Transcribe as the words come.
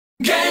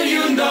Girl,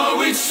 you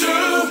know it's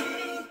true.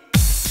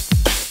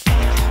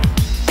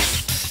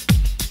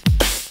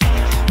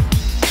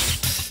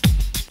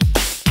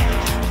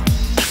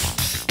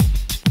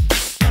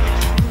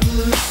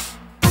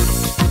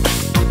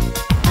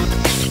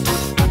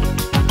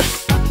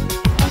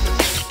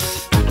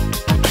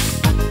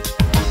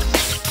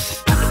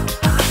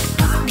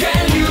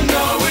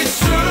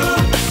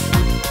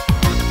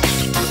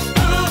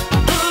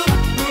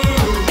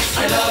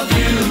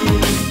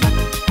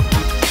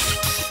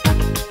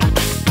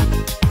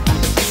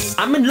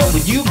 I'm in love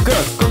with you,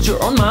 girl, cause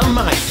you're on my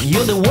mind.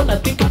 You're the one I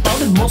think about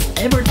the most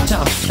every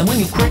time. And when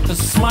you crack a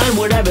smile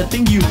with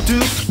everything you do,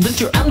 don't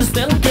you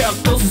understand, girl,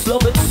 cause this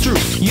love it's true.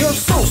 You're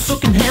so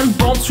can hand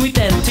bond, sweet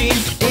and teen.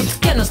 It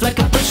scans like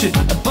a brush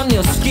upon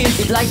your skin.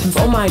 It lightens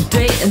all my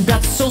day, and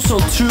that's so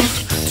true.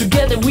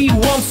 Together we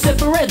won't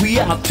separate, we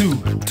are two.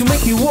 To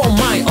make you all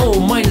mine, oh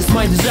mine is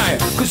my desire.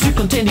 Cause you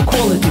contain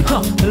equality,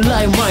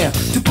 like Maya.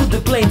 To put the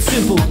plain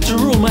simple, to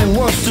rule my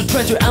words, to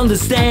try to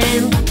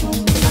understand.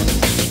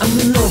 I'm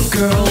in love,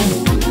 girl.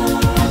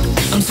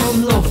 I'm so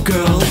in love,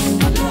 girl.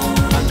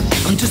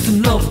 I'm just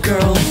in love,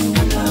 girl.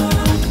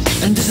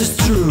 And this is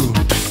true.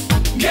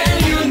 Girl,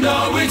 you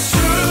know it's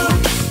true.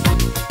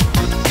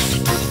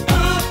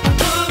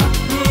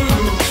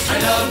 I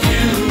love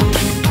you.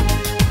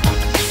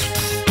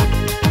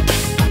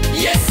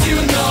 Yes, you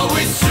know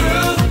it's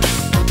true.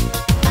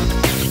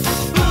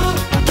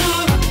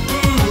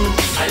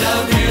 I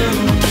love you.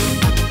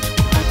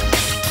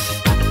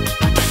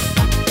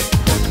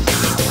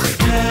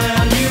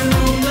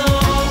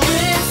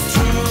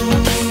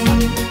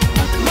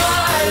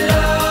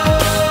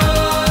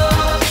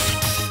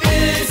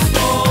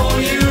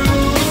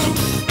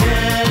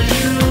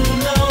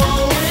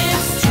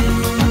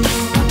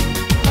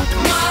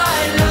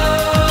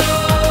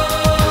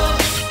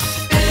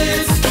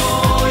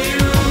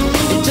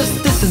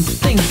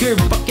 Girl,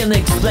 I can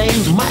explain.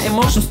 My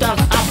emotion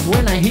starts up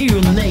when I hear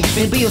your name.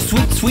 Maybe your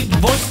sweet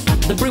voice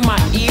that bring my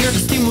ear to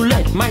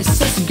stimulate my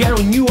sense. Girl,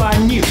 when you are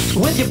near,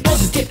 with your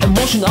positive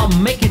emotion, I'll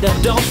make it a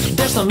dawn.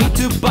 There's no need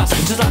to bust,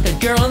 just like a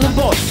girl and a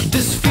boy.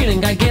 This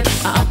feeling I get,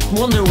 I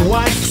wonder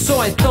why. So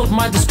I thought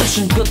my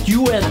discussion got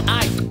you and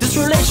I. This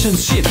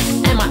relationship,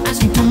 am I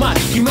asking too much?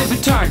 You may be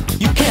tired,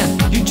 you can't,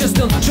 you just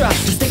don't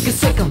trust. Just take a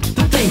second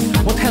to think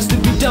what has to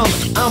be done.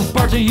 I'm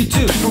part of you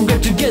too, from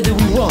get together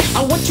we want.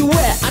 I want you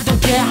where, I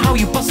don't care how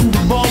you passing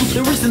the bomb.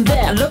 The reason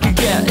that I love you,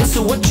 girl, is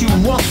so what you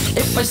want.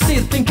 If I say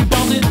think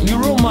about it, you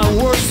roll my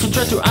words, so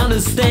try to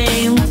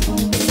understand.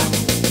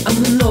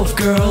 I'm in love,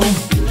 girl.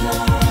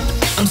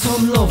 I'm so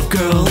in love,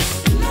 girl.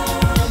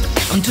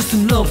 I'm just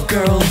in love,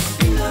 girl.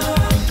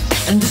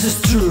 And this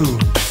is true.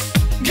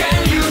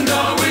 Girl, you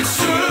know it's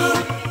true.